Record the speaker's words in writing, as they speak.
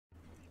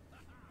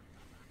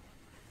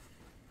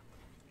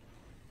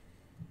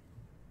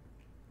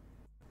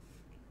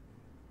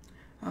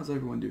how's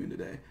everyone doing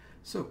today?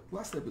 So,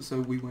 last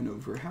episode we went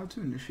over how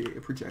to initiate a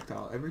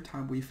projectile every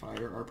time we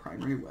fire our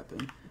primary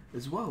weapon,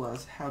 as well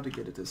as how to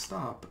get it to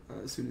stop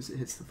as soon as it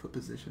hits the foot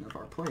position of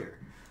our player.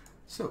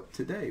 So,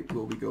 today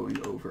we'll be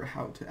going over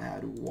how to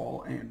add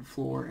wall and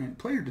floor and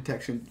player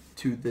detection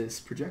to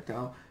this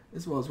projectile,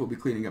 as well as we'll be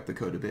cleaning up the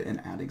code a bit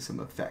and adding some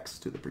effects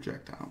to the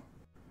projectile.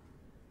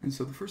 And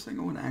so the first thing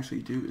I want to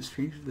actually do is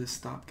change this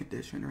stop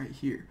condition right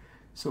here.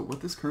 So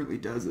what this currently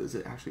does is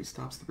it actually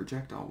stops the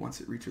projectile once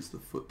it reaches the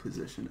foot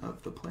position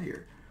of the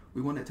player.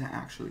 We want it to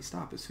actually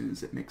stop as soon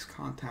as it makes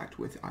contact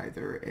with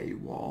either a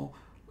wall,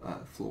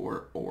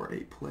 floor, or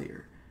a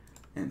player.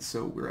 And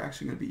so we're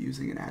actually going to be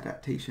using an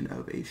adaptation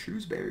of a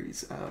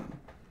Shrewsbury's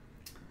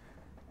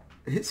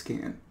hit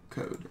scan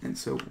code. And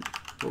so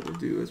what we'll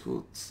do is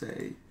we'll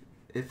say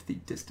if the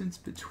distance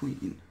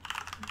between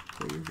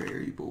player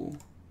variable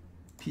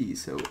P,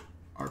 so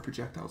our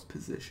projectile's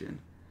position,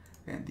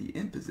 and the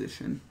end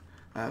position,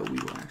 we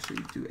will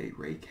actually do a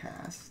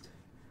raycast,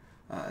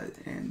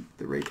 and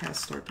the raycast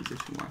start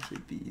position will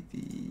actually be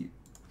the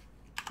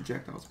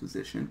projectile's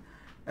position,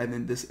 and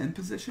then this end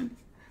position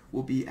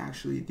will be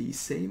actually the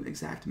same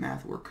exact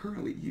math we're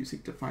currently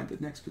using to find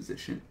the next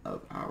position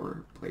of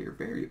our player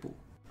variable.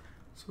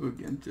 So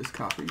again, just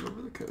copying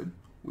over the code,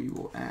 we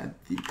will add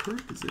the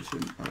current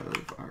position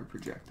of our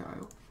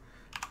projectile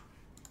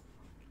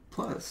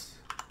plus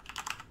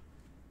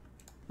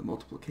the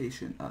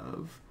multiplication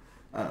of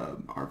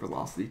our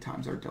velocity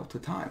times our delta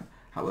time.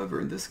 However,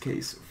 in this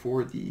case,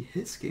 for the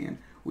hit scan,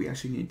 we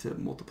actually need to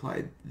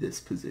multiply this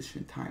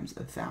position times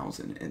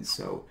 1,000. And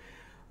so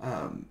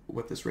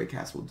what this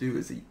raycast will do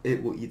is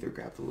it will either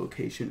grab the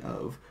location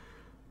of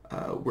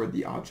where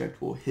the object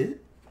will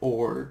hit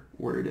or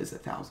where it is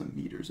 1,000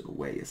 meters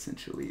away,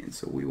 essentially. And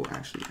so we will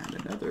actually add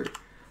another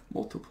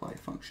multiply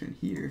function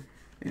here,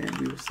 and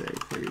we will say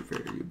player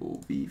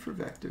variable v for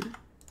vector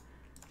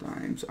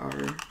times our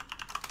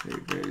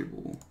player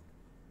variable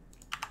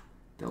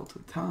delta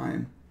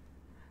time,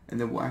 and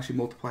then we'll actually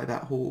multiply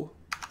that whole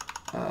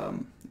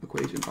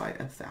equation by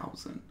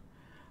 1,000.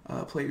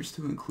 Players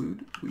to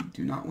include, we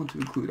do not want to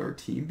include our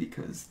team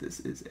because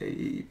this is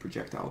a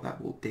projectile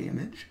that will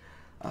damage,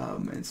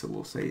 and so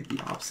we'll say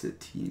the opposite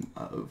team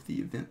of the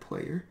event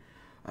player.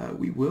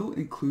 We will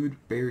include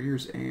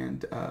barriers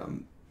and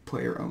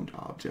player-owned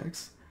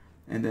objects.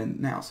 And then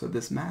now, so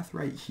this math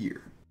right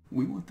here,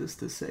 we want this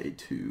to say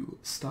to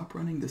stop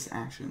running this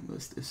action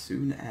list as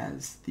soon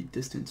as the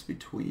distance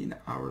between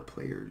our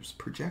player's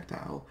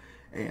projectile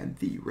and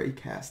the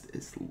raycast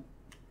is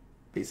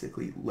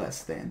basically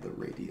less than the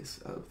radius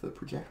of the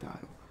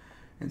projectile.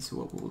 And so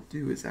what we'll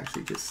do is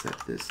actually just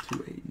set this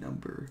to a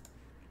number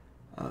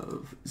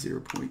of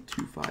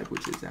 0.25,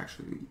 which is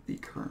actually the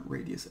current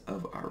radius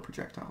of our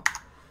projectile.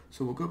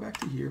 So we'll go back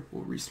to here,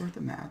 we'll restart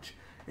the match,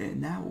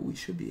 and now we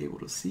should be able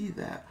to see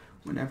that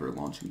whenever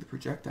launching the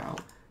projectile,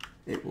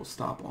 it will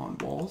stop on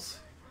walls,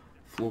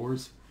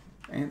 floors,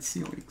 and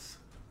ceilings.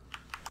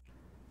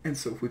 And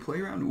so if we play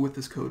around with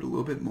this code a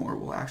little bit more,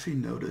 we'll actually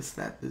notice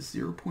that the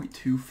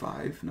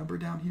 0.25 number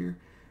down here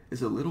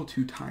is a little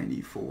too tiny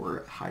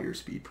for higher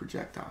speed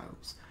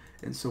projectiles.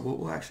 And so what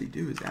we'll actually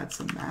do is add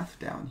some math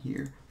down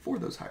here for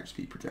those higher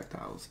speed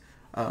projectiles.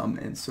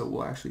 And so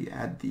we'll actually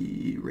add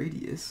the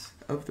radius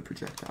of the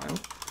projectile,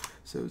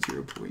 so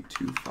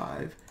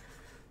 0.25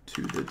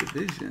 to the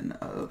division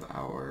of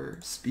our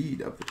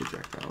speed of the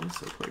projectile,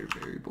 so player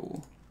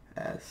variable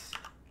s,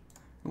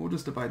 and we'll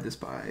just divide this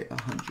by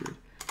 100.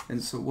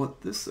 And so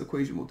what this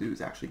equation will do is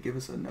actually give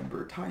us a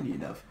number tiny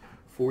enough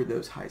for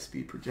those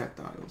high-speed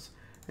projectiles.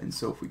 And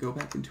so if we go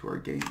back into our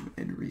game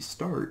and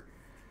restart,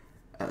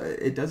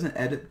 it doesn't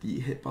edit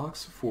the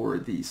hitbox for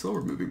the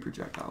slower moving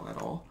projectile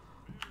at all,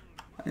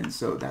 and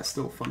so that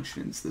still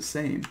functions the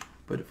same.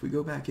 But if we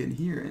go back in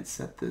here and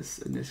set this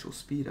initial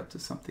speed up to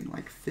something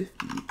like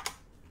 50,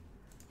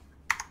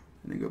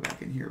 and then go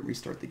back in here and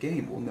restart the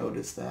game, we'll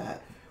notice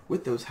that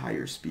with those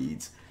higher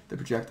speeds, the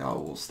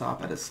projectile will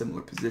stop at a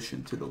similar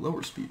position to the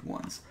lower speed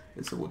ones.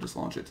 And so we'll just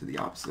launch it to the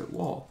opposite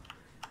wall,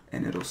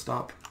 and it'll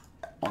stop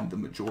on the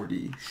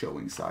majority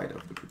showing side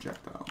of the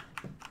projectile.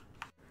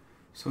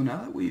 So now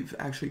that we've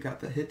actually got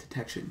the hit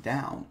detection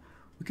down,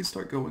 we can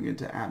start going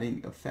into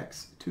adding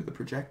effects to the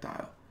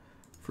projectile.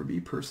 For me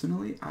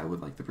personally, I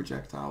would like the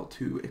projectile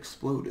to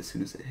explode as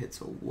soon as it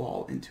hits a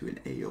wall into an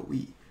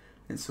AoE.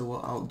 And so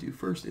what I'll do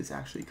first is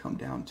actually come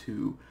down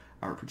to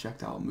our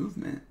projectile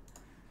movement,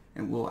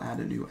 and we'll add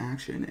a new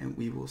action, and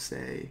we will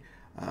say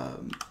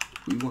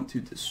we want to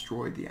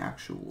destroy the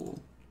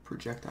actual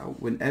projectile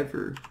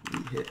whenever we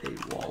hit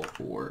a wall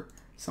or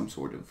some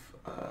sort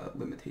of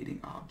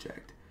limiting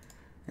object.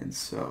 And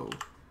so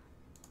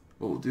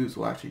what we'll do is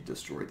we'll actually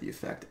destroy the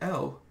effect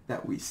L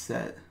that we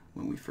set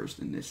when we first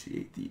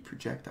initiate the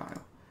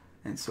projectile.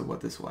 And so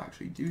what this will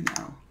actually do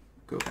now,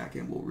 go back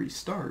and we'll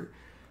restart,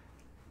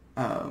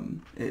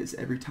 is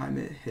every time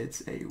it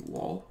hits a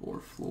wall or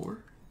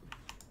floor,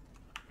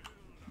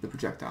 the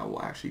projectile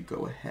will actually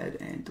go ahead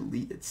and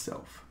delete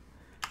itself.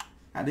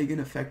 Adding an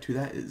effect to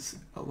that is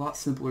a lot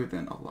simpler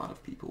than a lot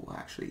of people will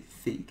actually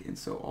think. And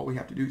so all we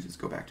have to do is just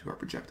go back to our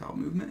projectile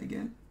movement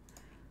again,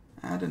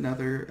 add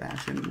another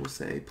action. We'll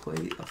say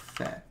play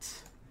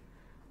effect.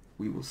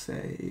 We will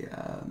say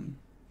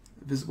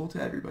visible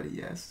to everybody,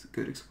 yes.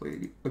 Good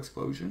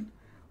explosion.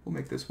 We'll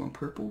make this one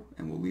purple,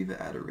 and we'll leave it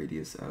at a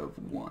radius of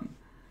 1.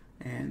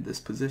 And this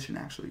position,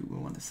 actually, we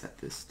want to set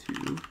this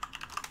to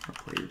our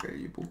player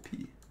variable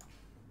P.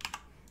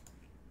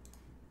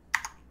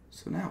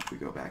 So now if we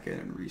go back in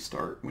and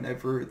restart,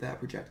 whenever that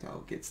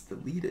projectile gets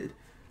deleted,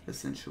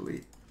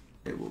 essentially,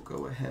 it will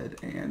go ahead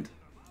and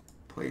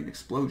play an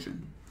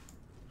explosion.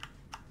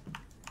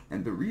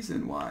 And the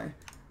reason why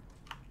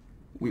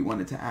we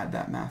wanted to add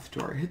that math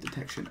to our hit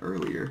detection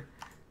earlier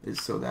is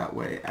so that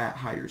way at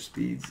higher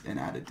speeds and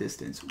at a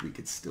distance we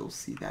could still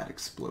see that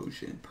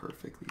explosion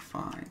perfectly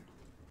fine.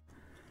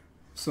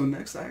 So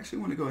next I actually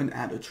want to go ahead and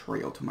add a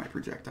trail to my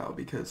projectile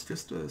because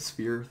just a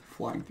sphere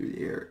flying through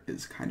the air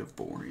is kind of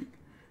boring.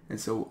 And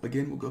so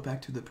again we'll go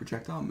back to the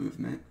projectile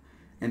movement,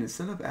 and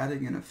instead of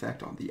adding an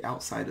effect on the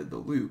outside of the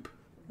loop,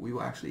 we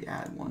will actually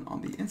add one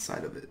on the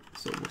inside of it.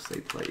 So we'll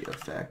say play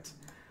effect,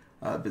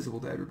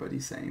 visible to everybody,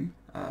 same.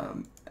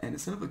 And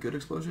instead of a good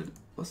explosion,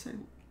 let's say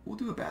we'll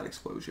do a bad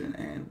explosion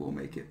and we'll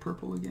make it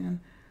purple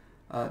again.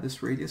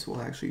 This radius will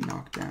actually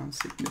knock down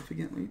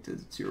significantly to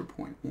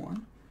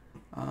 0.1.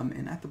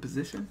 And at the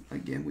position,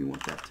 again, we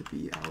want that to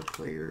be our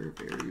player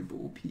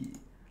variable P.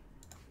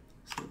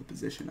 So the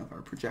position of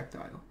our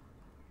projectile.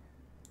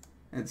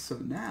 And so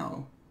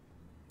now,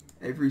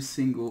 every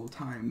single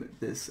time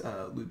this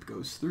loop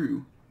goes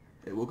through,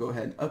 it will go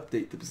ahead and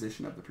update the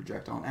position of the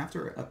projectile. And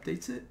after it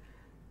updates it,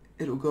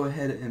 it'll go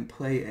ahead and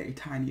play a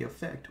tiny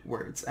effect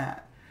where it's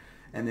at.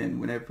 And then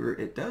whenever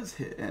it does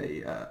hit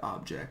a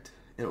object,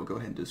 it'll go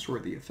ahead and destroy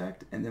the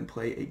effect and then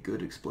play a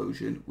good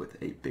explosion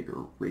with a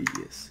bigger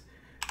radius.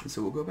 And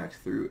so we'll go back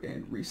through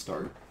and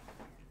restart.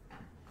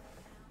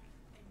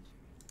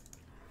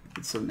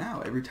 And so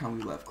now every time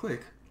we left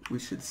click, we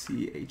should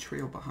see a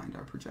trail behind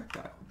our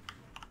projectile.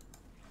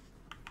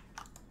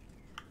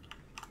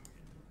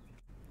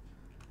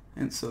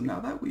 And so now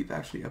that we've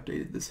actually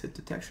updated this hit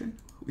detection,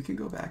 we can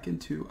go back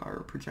into our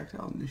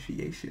projectile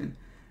initiation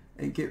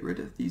and get rid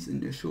of these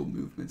initial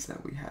movements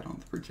that we had on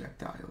the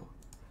projectile.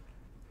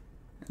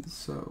 And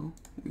so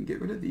we can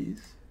get rid of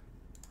these.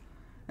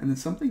 And then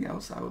something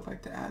else I would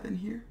like to add in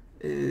here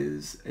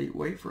is a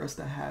way for us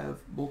to have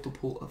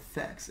multiple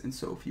effects. And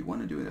so if you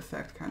want to do an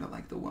effect kind of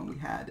like the one we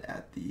had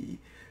at the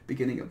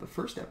beginning of the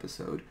first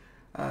episode,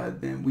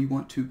 then we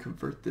want to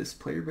convert this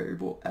player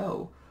variable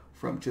L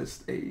from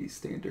just a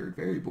standard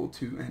variable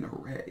to an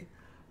array.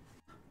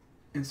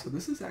 And so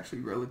this is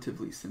actually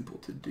relatively simple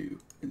to do.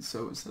 And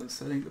so instead of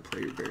setting the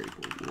player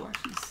variable, we'll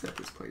actually set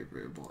this player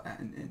variable at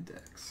an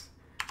index.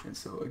 And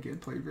so again,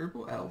 player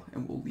variable L,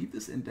 and we'll leave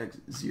this index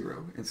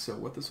 0. And so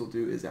what this will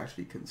do is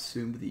actually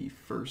consume the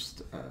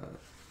first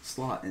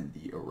slot in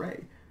the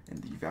array.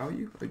 And the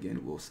value,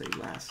 again, we'll say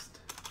last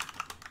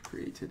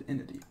created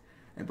entity.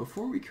 And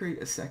before we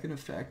create a second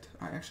effect,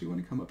 I actually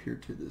want to come up here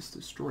to this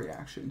destroy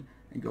action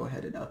and go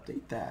ahead and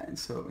update that. And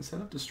so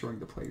instead of destroying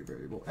the player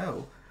variable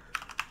L,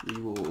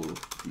 we will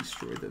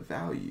destroy the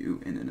value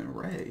in an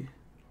array,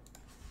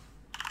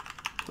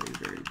 player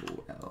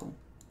variable L,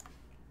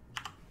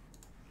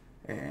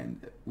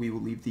 and we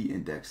will leave the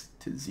index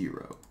to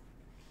 0.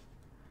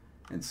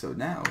 And so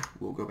now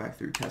we'll go back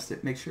through, test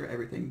it, make sure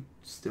everything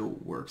still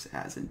works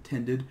as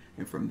intended,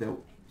 and from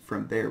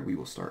there we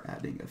will start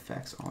adding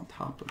effects on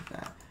top of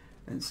that.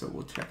 And so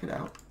we'll check it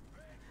out.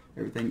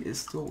 Everything is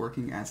still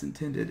working as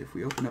intended. If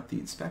we open up the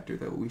inspector,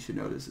 though, we should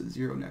notice a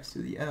 0 next to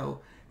the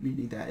L,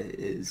 meaning that it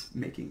is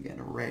making an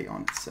array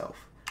on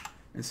itself.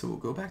 And so we'll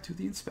go back to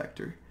the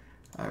inspector,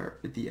 or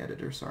the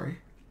editor, sorry,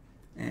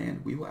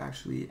 and we will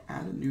actually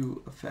add a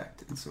new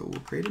effect. And so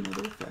we'll create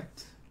another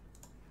effect,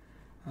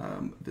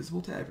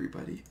 visible to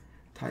everybody,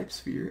 type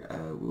sphere.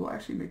 We will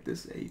actually make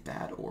this a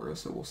bad aura,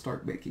 so we'll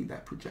start making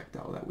that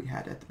projectile that we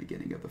had at the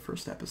beginning of the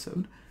first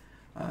episode.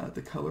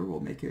 The color, will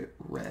make it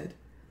red,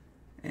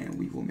 and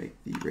we will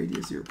make the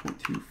radius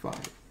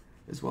 0.25,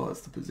 as well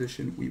as the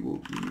position we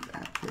will leave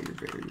at player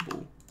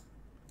variable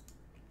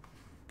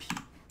P.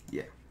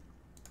 Yeah.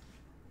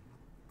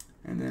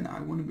 And then I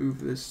want to move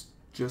this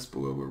just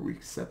below where we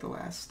set the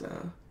last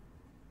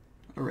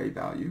array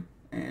value,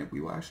 and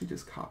we will actually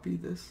just copy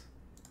this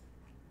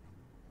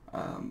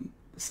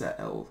set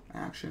L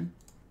action,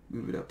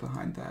 move it up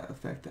behind that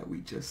effect that we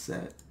just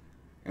set,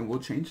 and we'll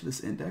change this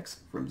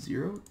index from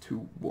 0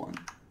 to 1.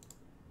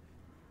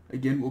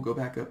 Again, we'll go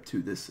back up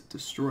to this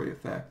destroy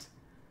effect,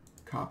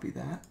 copy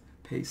that,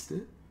 paste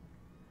it,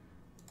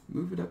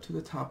 move it up to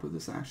the top of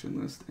this action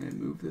list, and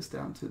move this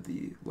down to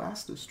the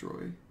last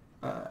destroy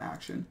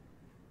action,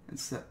 and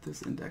set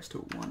this index to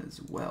 1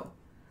 as well.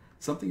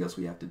 Something else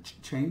we have to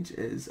change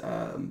is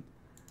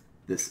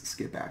this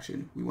skip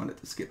action. We want it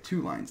to skip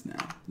 2 lines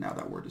now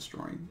that we're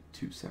destroying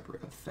 2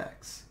 separate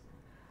effects.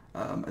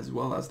 As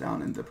well as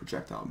down in the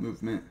projectile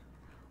movement,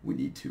 we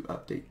need to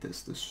update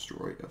this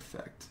destroy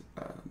effect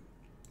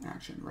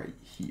action right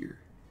here.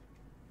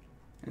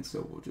 And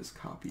so we'll just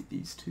copy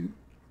these 2.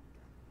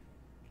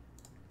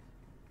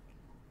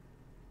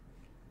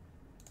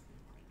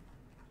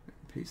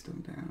 Paste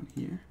them down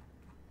here.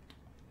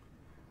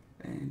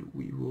 And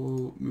we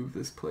will move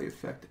this play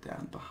effect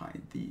down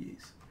behind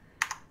these.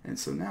 And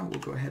so now we'll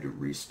go ahead and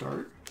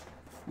restart.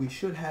 We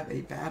should have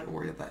a bad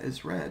aura that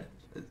is red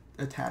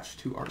attached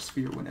to our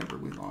sphere whenever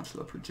we launch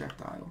the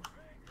projectile.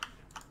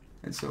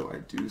 And so I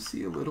do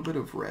see a little bit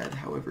of red,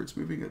 however it's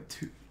moving a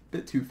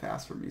bit too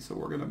fast for me, so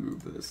we're going to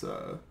move this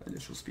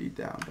initial speed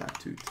down back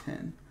to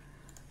 10.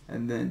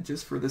 And then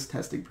just for this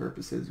testing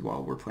purposes,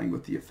 while we're playing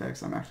with the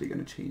effects, I'm actually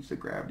going to change the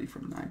gravity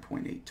from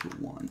 9.8 to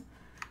 1,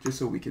 just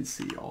so we can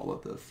see all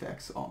of the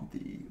effects on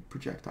the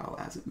projectile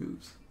as it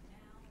moves.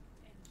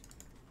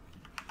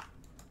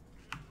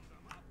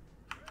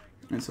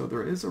 And so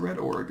there is a red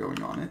aura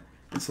going on it.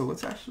 And so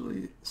let's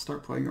actually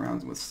start playing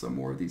around with some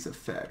more of these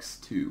effects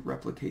to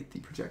replicate the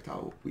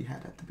projectile we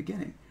had at the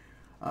beginning.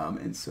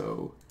 And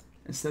so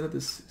instead of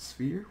this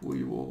sphere,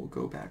 we will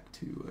go back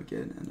to,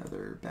 again,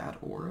 another bad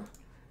aura.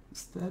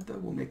 Instead,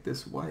 we'll make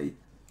this white,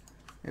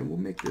 and we'll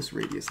make this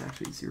radius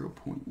actually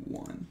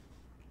 0.1.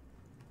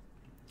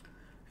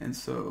 And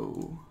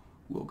so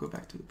we'll go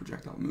back to the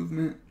projectile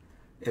movement,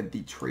 and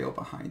the trail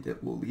behind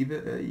it, we'll leave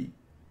it a...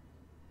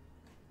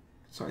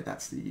 Sorry,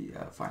 that's the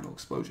final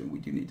explosion. We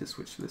do need to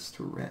switch this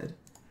to red.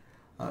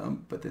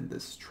 But then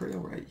this trail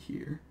right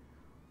here,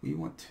 we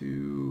want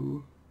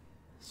to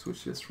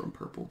switch this from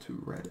purple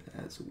to red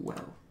as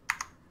well.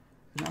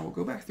 Now we'll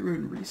go back through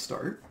and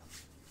restart.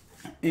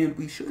 And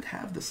we should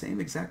have the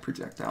same exact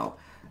projectile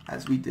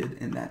as we did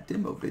in that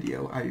demo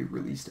video I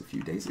released a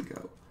few days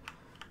ago.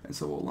 And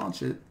so we'll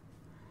launch it,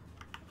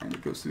 and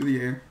it goes through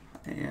the air.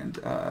 And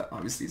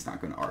obviously it's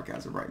not going to arc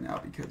as of right now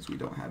because we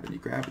don't have any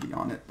gravity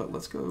on it, but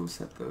let's go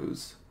set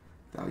those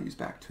values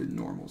back to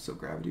normal. So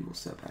gravity will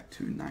set back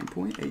to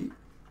 9.8,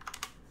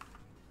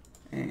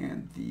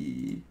 and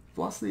the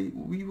velocity,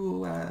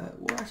 we'll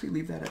actually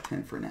leave that at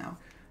 10 for now.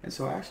 And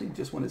so I actually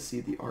just want to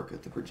see the arc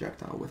of the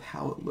projectile with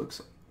how it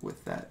looks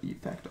with that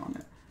effect on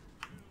it.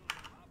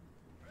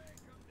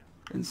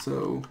 And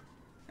so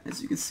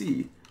as you can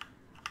see,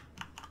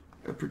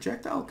 a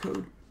projectile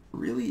code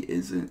really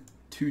isn't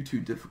too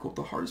difficult.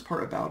 The hardest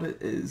part about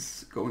it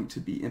is going to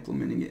be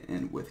implementing it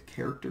in with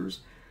characters,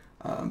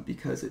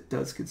 because it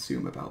does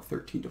consume about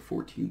 13 to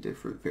 14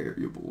 different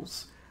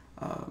variables.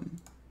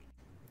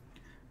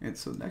 And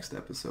so next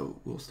episode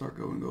we'll start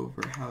going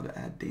over how to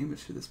add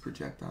damage to this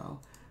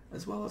projectile,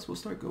 as well as we'll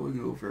start going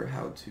over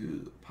how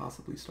to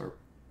possibly start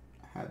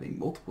having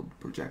multiple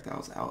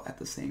projectiles out at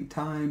the same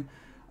time,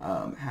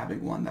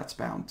 having one that's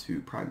bound to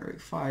primary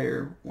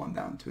fire, one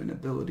bound to an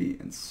ability,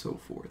 and so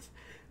forth.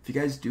 If you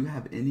guys do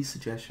have any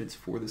suggestions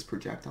for this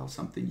projectile,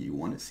 something you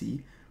want to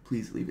see,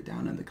 please leave it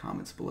down in the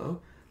comments below.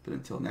 But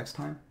until next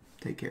time,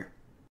 take care.